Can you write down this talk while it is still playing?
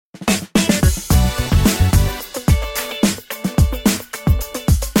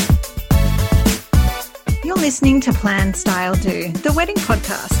listening to Plan, Style, Do, the wedding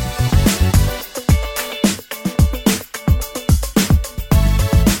podcast.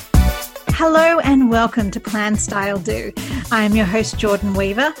 Hello and welcome to Plan, Style, Do. I am your host, Jordan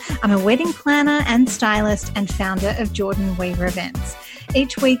Weaver. I'm a wedding planner and stylist and founder of Jordan Weaver Events.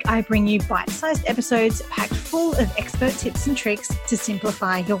 Each week, I bring you bite-sized episodes packed full of expert tips and tricks to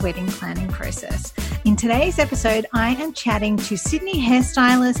simplify your wedding planning process. In today's episode, I am chatting to Sydney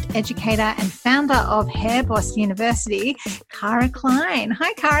hairstylist, educator, and founder of Hair Boss University, Cara Klein.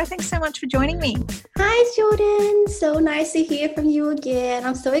 Hi, Cara. Thanks so much for joining me. Hi, Jordan. So nice to hear from you again.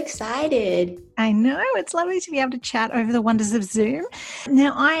 I'm so excited. I know. It's lovely to be able to chat over the wonders of Zoom.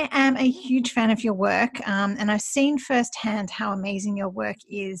 Now, I am a huge fan of your work, and I've seen firsthand how amazing your work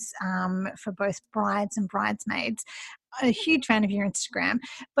is for both brides and bridesmaids. A huge fan of your Instagram,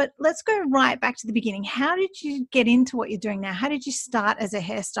 but let's go right back to the beginning. How did you get into what you're doing now? How did you start as a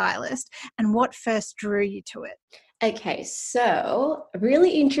hairstylist, and what first drew you to it? Okay, so a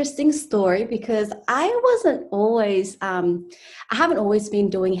really interesting story because I haven't always been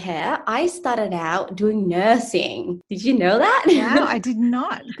doing hair. I started out doing nursing. Did you know that? Wow, I did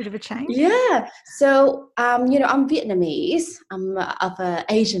not. A bit of a change. Yeah. So, I'm Vietnamese. I'm of an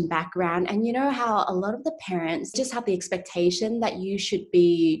Asian background. And you know how a lot of the parents just have the expectation that you should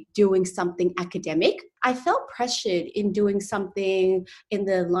be doing something academic. I felt pressured in doing something in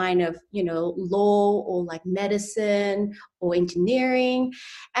the line of, law or like medicine or engineering.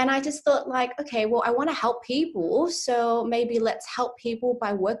 And I just thought okay, well, I want to help people. So maybe let's help people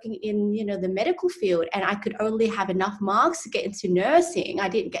by working in, the medical field. And I could only have enough marks to get into nursing. I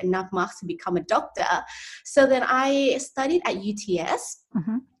didn't get enough marks to become a doctor. So then I studied at UTS.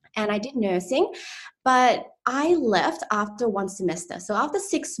 Mm-hmm. And I did nursing, but I left after one semester. So after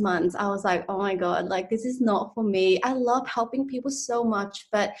 6 months, I was like, oh my God, this is not for me. I love helping people so much,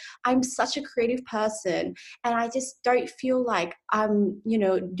 but I'm such a creative person and I just don't feel like I'm,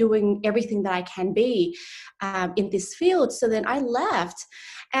 doing everything that I can be in this field. So then I left.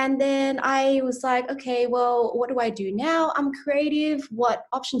 And then I was like, okay, well, what do I do now? I'm creative. What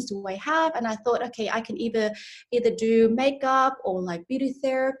options do I have? And I thought, okay, I can either do makeup or beauty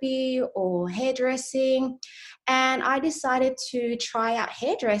therapy or hairdressing. And I decided to try out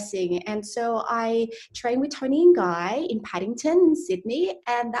hairdressing. And so I trained with Toni & Guy in Paddington, in Sydney.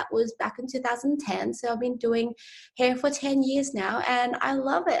 And that was back in 2010. So I've been doing hair for 10 years now and I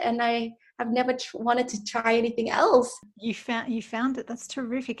love it. And I've never wanted to try anything else. You found it. That's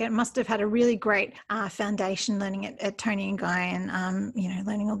terrific. It must have had a really great foundation learning at Toni & Guy and,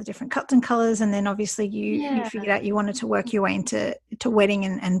 learning all the different cuts and colours. And then obviously you figured out you wanted to work your way into wedding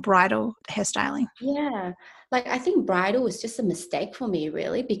and bridal hairstyling. Yeah. I think bridal was just a mistake for me,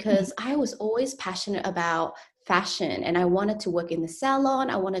 really, because I was always passionate about fashion and I wanted to work in the salon.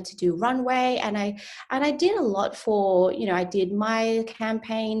 I wanted to do runway and I did a lot for, I did my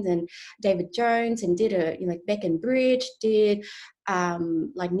campaigns and David Jones and did Beck and Bridge, did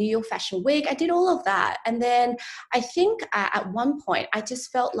New York Fashion Week. I did all of that. And then I think at one point I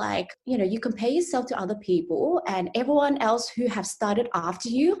just felt you compare yourself to other people and everyone else who have started after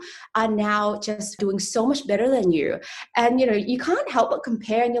you are now just doing so much better than you. And, you can't help but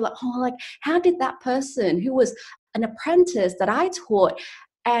compare and you're how did that person who was an apprentice that I taught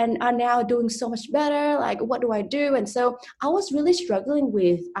and are now doing so much better? What do I do? And so I was really struggling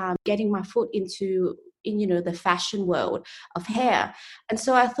with getting my foot in the fashion world of hair. And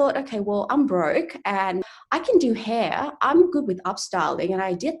so I thought, okay, well, I'm broke and I can do hair. I'm good with upstyling. And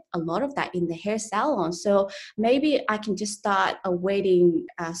I did a lot of that in the hair salon. So maybe I can just start a wedding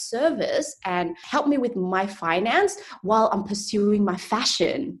service and help me with my finance while I'm pursuing my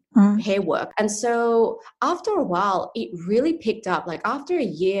fashion hair work. And so after a while, it really picked up. After a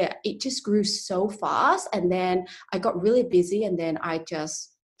year, it just grew so fast. And then I got really busy and then I just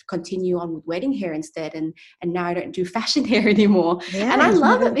continue on with wedding hair instead and now I don't do fashion hair anymore. Yeah, and I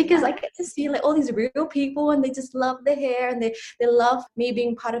love it because I get to see all these real people and they just love their hair and they love me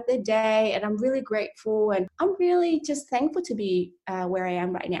being part of their day and I'm really grateful and I'm really just thankful to be where I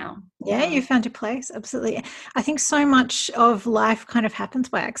am right now. Yeah, you found your place. Absolutely. I think so much of life kind of happens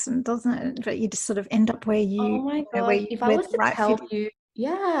by accident, doesn't it? But you just sort of end up where you. Oh my God! If I was to tell you.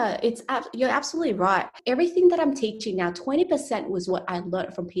 Yeah, you're absolutely right. Everything that I'm teaching now, 20% was what I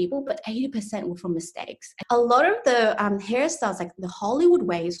learned from people, but 80% were from mistakes. A lot of the hairstyles, like the Hollywood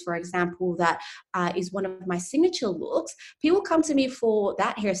waves, for example, that is one of my signature looks. People come to me for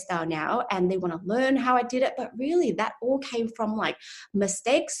that hairstyle now and they want to learn how I did it. But really, that all came from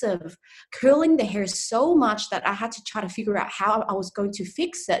mistakes of curling the hair so much that I had to try to figure out how I was going to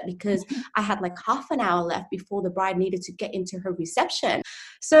fix it because I had half an hour left before the bride needed to get into her reception.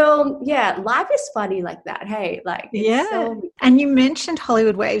 fashion. So yeah, life is funny like that. Hey, like it's Yeah. so. And you mentioned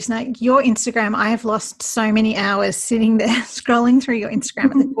Hollywood Waves. Now, your Instagram, I have lost so many hours sitting there scrolling through your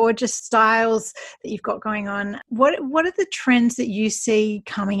Instagram and the gorgeous styles that you've got going on. What are the trends that you see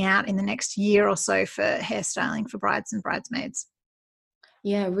coming out in the next year or so for hairstyling for brides and bridesmaids?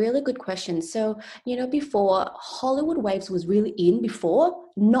 Yeah, really good question. So, before Hollywood Waves was really in before,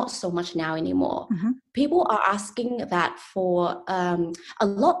 not so much now anymore. Mm-hmm. People are asking that for a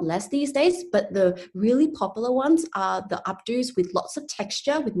lot less these days, but the really popular ones are the updos with lots of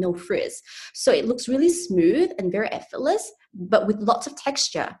texture with no frizz. So it looks really smooth and very effortless, but with lots of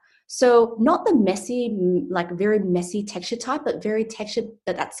texture. So not the messy, like very messy texture type, but very textured,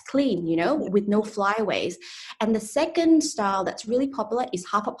 but that's clean, with no flyaways. And the second style that's really popular is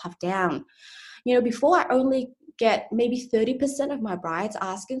half up, half down. Before I only get maybe 30% of my brides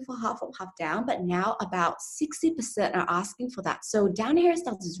asking for half up, half down, but now about 60% are asking for that. So down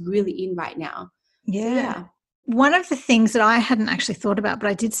hairstyles is really in right now. So Yeah. yeah. One of the things that I hadn't actually thought about, but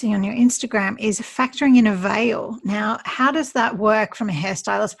I did see on your Instagram, is factoring in a veil. Now, how does that work from a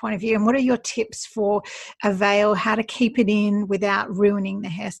hairstylist point of view? And what are your tips for a veil, how to keep it in without ruining the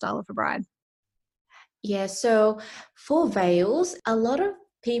hairstyle of a bride? Yeah, so for veils, a lot of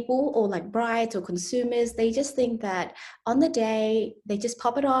people or like brides or consumers, they just think that on the day they just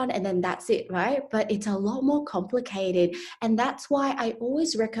pop it on and then that's it, right? But it's a lot more complicated. And that's why I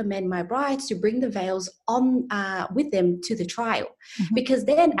always recommend my brides to bring the veils on with them to the trial. Mm-hmm. Because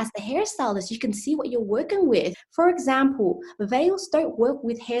then as the hairstylist, you can see what you're working with. For example, veils don't work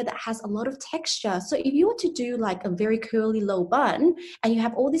with hair that has a lot of texture. So if you were to do like a very curly low bun and you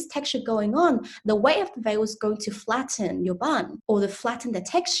have all this texture going on, the weight of the veil is going to flatten your bun or flatten the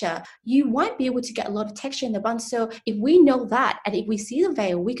texture. You won't be able to get a lot of texture in the bun. So if we know that and if we see the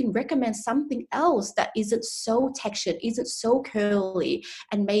veil, we can recommend something else that isn't so textured, isn't so curly,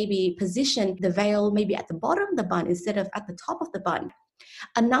 and maybe position the veil maybe at the bottom of the bun instead of at the top of the bun.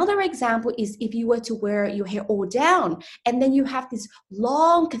 Another example is if you were to wear your hair all down and then you have this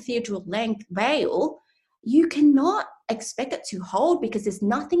long cathedral length veil, you cannot expect it to hold because there's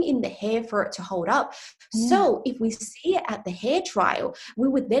nothing in the hair for it to hold up. Yeah. So if we see it at the hair trial, we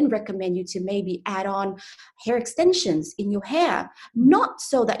would then recommend you to maybe add on hair extensions in your hair, not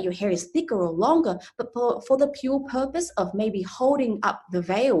so that your hair is thicker or longer, but for the pure purpose of maybe holding up the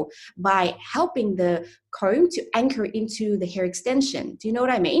veil by helping the comb to anchor into the hair extension. Do you know what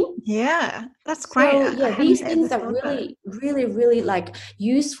I mean? Yeah, that's great. So I yeah, hadn't these ever things are thought about it. really, really, really like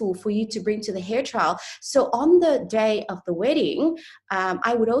useful for you to bring to the hair trial. So on the day of the wedding,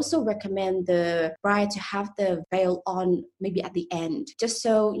 I would also recommend the bride to have the veil on maybe at the end, just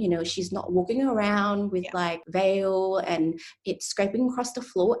so she's not walking around with like veil and it's scraping across the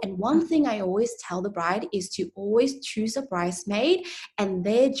floor. And one thing I always tell the bride is to always choose a bridesmaid, and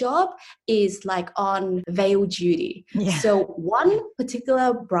their job is like on veil duty. Yeah. So one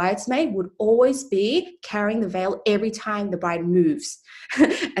particular bridesmaid would always be carrying the veil every time the bride moves.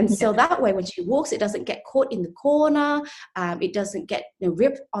 And so that way when she walks, it doesn't get caught in the corner, it doesn't get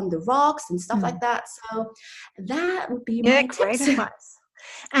ripped on the rocks and stuff like that. So that would be my Great tips. advice.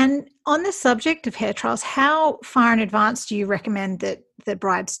 And on the subject of hair trials, how far in advance do you recommend that the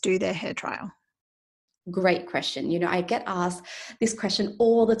brides do their hair trial? Great question. I get asked this question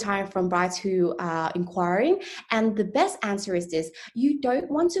all the time from brides who are inquiring. And the best answer is this: you don't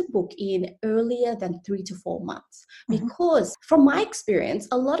want to book in earlier than 3 to 4 months. Because from my experience,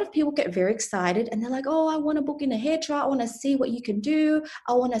 a lot of people get very excited and they're like, oh, I want to book in a hair trial. I want to see what you can do.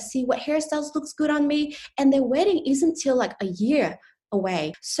 I want to see what hairstyles looks good on me. And their wedding isn't till like a year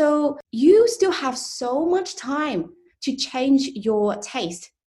away. So you still have so much time to change your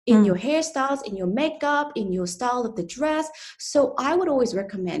taste in your hairstyles, in your makeup, in your style of the dress. So I would always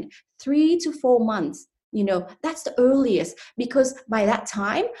recommend 3 to 4 months. That's the earliest, because by that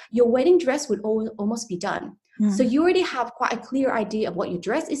time, your wedding dress would almost be done. So you already have quite a clear idea of what your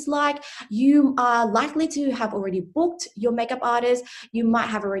dress is like. You are likely to have already booked your makeup artist. You might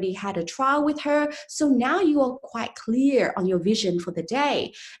have already had a trial with her. So now you are quite clear on your vision for the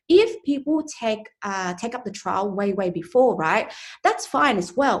day. If people take up the trial way before, right, that's fine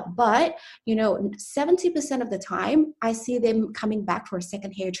as well. But 70% of the time, I see them coming back for a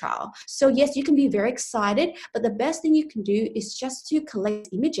second hair trial. So yes, you can be very excited, but the best thing you can do is just to collect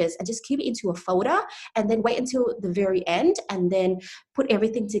images and just keep it into a folder, and then wait until the very end and then put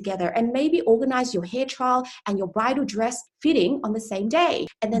everything together, and maybe organize your hair trial and your bridal dress fitting on the same day.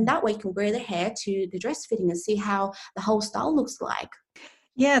 And then that way you can wear the hair to the dress fitting and see how the whole style looks like.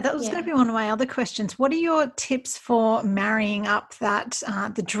 Yeah, that was going Yeah. to be one of my other questions. What are your tips for marrying up that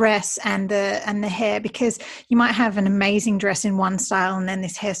the dress and the hair? Because you might have an amazing dress in one style and then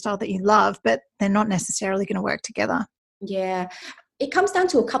this hairstyle that you love, but they're not necessarily going to work together. Yeah. It comes down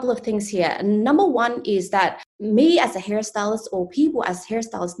to a couple of things here. Number one is that me as a hairstylist or people as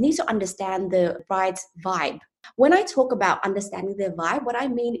hairstylists need to understand the bride's vibe. When I talk about understanding their vibe, what I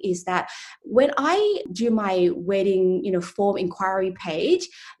mean is that when I do my wedding, form inquiry page,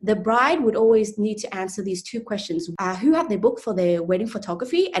 the bride would always need to answer these two questions. Who have they booked for their wedding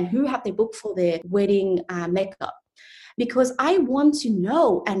photography and who have they booked for their wedding makeup? Because I want to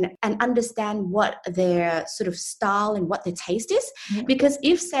know and understand what their sort of style and what their taste is. Yeah. Because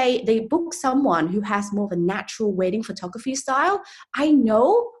if, say, they book someone who has more of a natural wedding photography style, I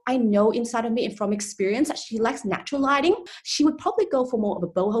know inside of me and from experience that she likes natural lighting. She would probably go for more of a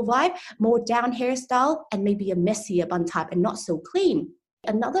boho vibe, more down hairstyle, and maybe a messier bun type and not so clean.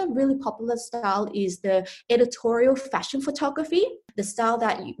 Another really popular style is the editorial fashion photography, the style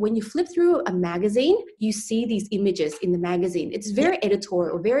that when you flip through a magazine, you see these images in the magazine. It's very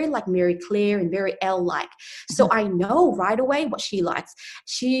editorial, very like Mary Claire and very Elle-like. So I know right away what she likes.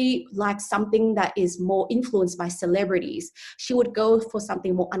 She likes something that is more influenced by celebrities. She would go for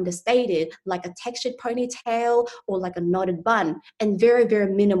something more understated, like a textured ponytail or like a knotted bun, and very,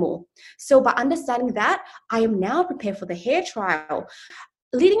 very minimal. So by understanding that, I am now prepared for the hair trial.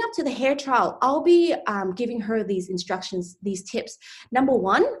 Leading up to the hair trial, I'll be giving her these instructions, these tips. Number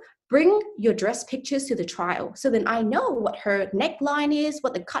one, bring your dress pictures to the trial. So then I know what her neckline is,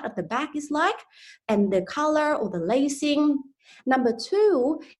 what the cut of the back is like, and the color or the lacing. Number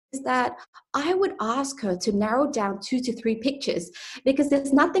two is that I would ask her to narrow down 2 to 3 pictures, because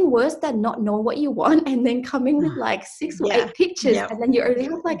there's nothing worse than not knowing what you want and then coming with like 6 or 8 pictures, and then you only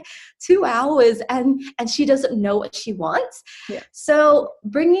have like 2 hours and she doesn't know what she wants. So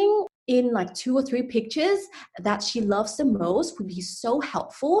bringing in like 2 or 3 pictures that she loves the most would be so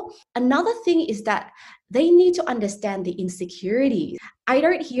helpful. Another thing is that they need to understand the insecurities. I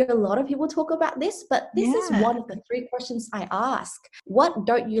don't hear a lot of people talk about this, but this is one of the 3 questions I ask. What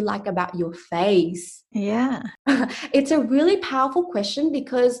don't you like about your face? Yeah. It's a really powerful question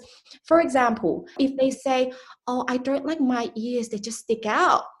because, for example, if they say, oh, I don't like my ears, they just stick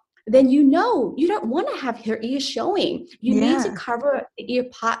out, then you don't want to have her ears showing. You need to cover the ear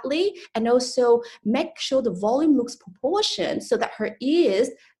partly and also make sure the volume looks proportioned so that her ears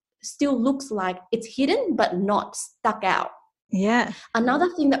still looks like it's hidden but not stuck out. Yeah. Another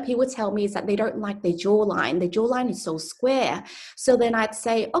thing that people tell me is that they don't like their jawline. Their jawline is so square. So then I'd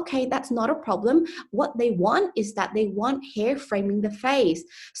say, okay, that's not a problem. What they want is that they want hair framing the face.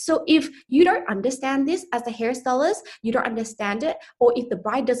 So if you don't understand this as a hairstylist, you don't understand it, or if the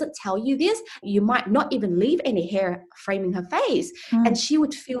bride doesn't tell you this, you might not even leave any hair framing her face. And she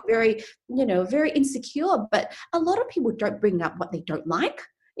would feel very, very insecure. But a lot of people don't bring up what they don't like.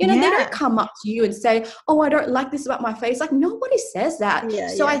 They don't come up to you and say, oh, I don't like this about my face. Like, nobody says that.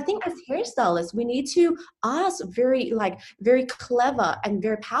 I think as hairstylists, we need to ask very clever and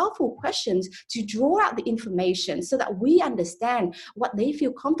very powerful questions to draw out the information so that we understand what they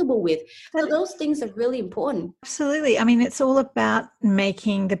feel comfortable with. So those things are really important. Absolutely. I mean, it's all about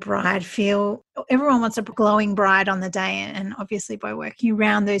making the bride feel, everyone wants a glowing bride on the day. And obviously by working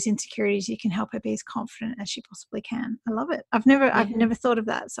around those insecurities, you can help her be as confident as she possibly can. I love it. I've never thought of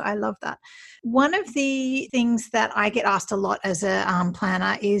that. So I love that. One of the things that I get asked a lot as a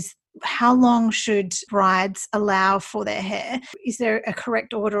planner is, how long should brides allow for their hair? Is there a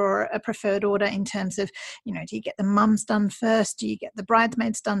correct order or a preferred order in terms of, do you get the mums done first? Do you get the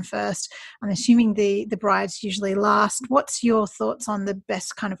bridesmaids done first? I'm assuming the brides usually last. What's your thoughts on the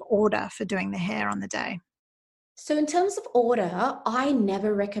best kind of order for doing the hair on the day? So in terms of order, I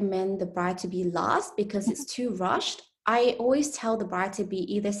never recommend the bride to be last because it's too rushed. I always tell the bride to be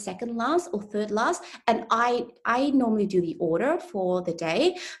either second last or third last. And I normally do the order for the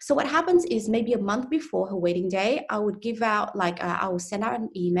day. So what happens is maybe a month before her wedding day, I would give out I will send out an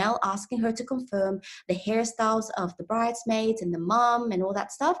email asking her to confirm the hairstyles of the bridesmaids and the mom and all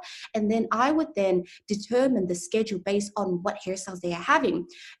that stuff. And then I would then determine the schedule based on what hairstyles they are having.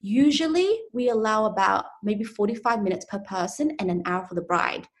 Usually we allow about maybe 45 minutes per person and an hour for the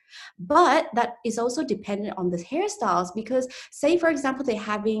bride. But that is also dependent on the hairstyles, because say, for example, they're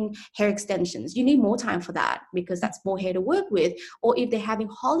having hair extensions, you need more time for that because that's more hair to work with. Or if they're having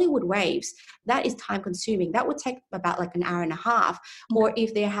Hollywood waves, that is time consuming. That would take about like an hour and a half. Or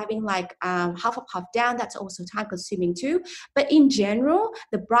if they're having like half up, half down, that's also time consuming too. But in general,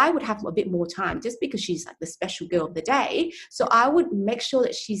 the bride would have a bit more time just because she's like the special girl of the day. So I would make sure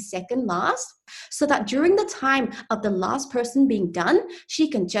that she's second last, so that during the time of the last person being done, she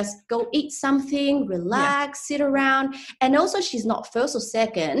can just go eat something, relax, sit around. And also she's not first or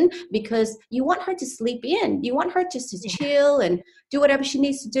second, because you want her to sleep in. You want her just to chill and do whatever she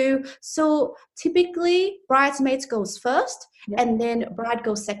needs to do. So typically bridesmaids goes first, and then bride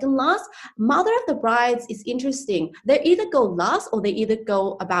goes second last. Mother of the brides is interesting. They either go last or they either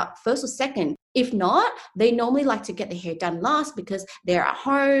go about first or second. If not, they normally like to get their hair done last because they're at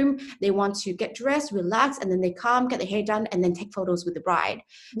home, they want to get dressed, relax, and then they come, get their hair done, and then take photos with the bride.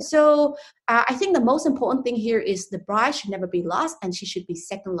 So I think the most important thing here is the bride should never be last, and she should be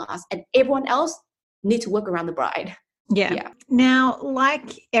second last, and everyone else need to work around the bride. Yeah. Now,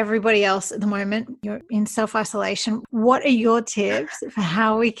 like everybody else at the moment, you're in self-isolation. What are your tips for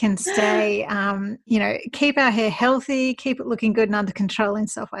how we can stay, keep our hair healthy, keep it looking good and under control in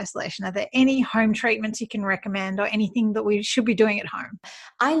self-isolation? Are there any home treatments you can recommend or anything that we should be doing at home?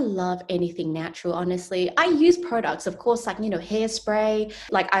 I love anything natural, honestly. I use products, of course, like, hairspray.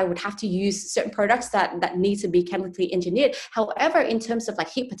 Like I would have to use certain products that need to be chemically engineered. However, in terms of like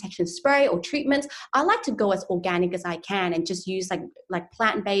heat protection spray or treatments, I like to go as organic as I can and just use like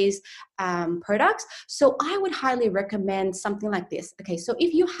plant-based products. So I would highly recommend something like this. Okay, so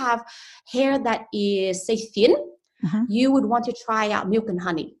if you have hair that is, say, thin, you would want to try out milk and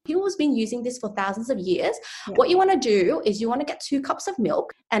honey. People have been using this for thousands of years. What you want to do is you want to get 2 cups of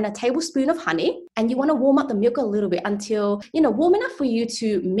milk and a tablespoon of honey, and you want to warm up the milk a little bit until, warm enough for you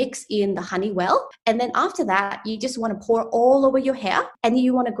to mix in the honey well. And then after that, you just want to pour all over your hair, and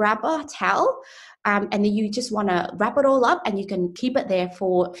you want to grab a towel, and then you just want to wrap it all up, and you can keep it there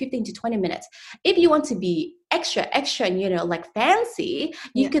for 15 to 20 minutes. If you want to be extra, like fancy,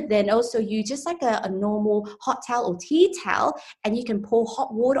 you could then also use just like a normal hot towel or tea towel, and you can pour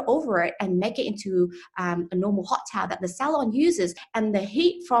hot water over it and make it into a normal hot towel that the salon uses. And the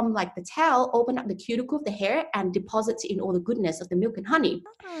heat from like the towel open up the cuticle of the hair and deposits in all the goodness of the milk and honey.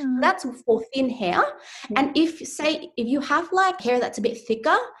 That's for thin hair. And if you have like hair that's a bit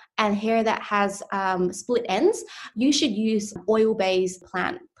thicker and hair that has split ends, you should use oil-based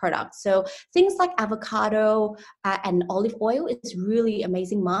plant products. So things like avocado and olive oil is really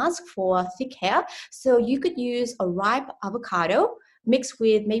amazing mask for thick hair. So you could use a ripe avocado mixed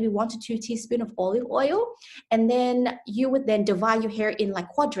with maybe 1 to 2 teaspoons of olive oil. And then you would then divide your hair in like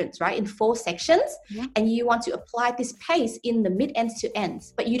quadrants, right? In 4 sections. And you want to apply this paste in the mid ends to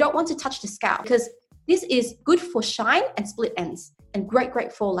ends, but you don't want to touch the scalp because this is good for shine and split ends, and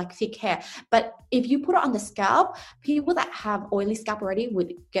great for like thick hair. But if you put it on the scalp, people that have oily scalp already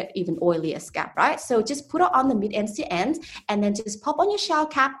would get even oilier scalp, right? So just put it on the mid ends to ends, and then just pop on your shower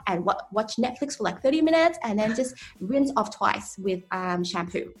cap and watch Netflix for like 30 minutes, and then just rinse off twice with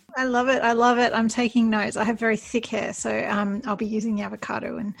shampoo. I love it. I'm taking notes. I have very thick hair, so I'll be using the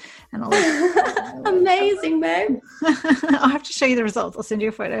avocado and olive. Amazing, babe. I'll have to show you the results. I'll send you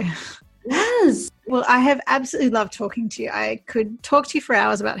a photo. Yes. Well, I have absolutely loved talking to you. I could talk to you for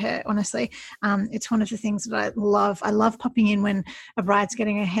hours about hair, honestly. It's one of the things that I love. I love popping in when a bride's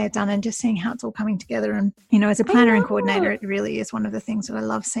getting her hair done and just seeing how it's all coming together. And, as a planner and coordinator, it really is one of the things that I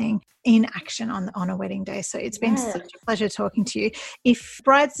love seeing in action on a wedding day. So it's been such a pleasure talking to you. If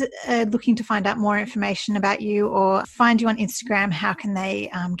brides are looking to find out more information about you or find you on Instagram, how can they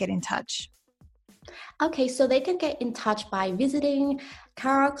get in touch? Okay, so they can get in touch by visiting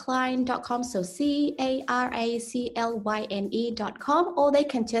caraclyne.com, so caraclyne.com, or they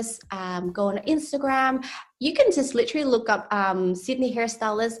can just go on Instagram. You can just literally look up Sydney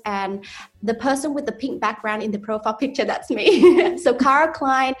hairstylist, and the person with the pink background in the profile picture, that's me. So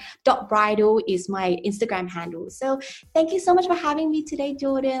caraclyne.bridal is my Instagram handle. So thank you so much for having me today,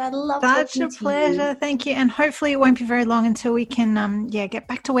 Jordan. I love such a pleasure. Thank you. And hopefully it won't be very long until we can get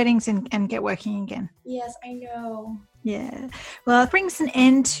back to weddings and get working again. Yes, I know. Yeah. Well, it brings an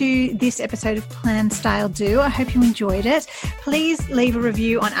end to this episode of Plan Style Do. I hope you enjoyed it. Please leave a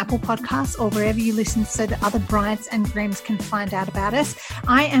review on Apple Podcasts or wherever you listen so that other brides and grooms can find out about us.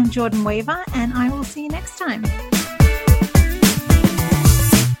 I am Jordan Weaver, and I will see you next time.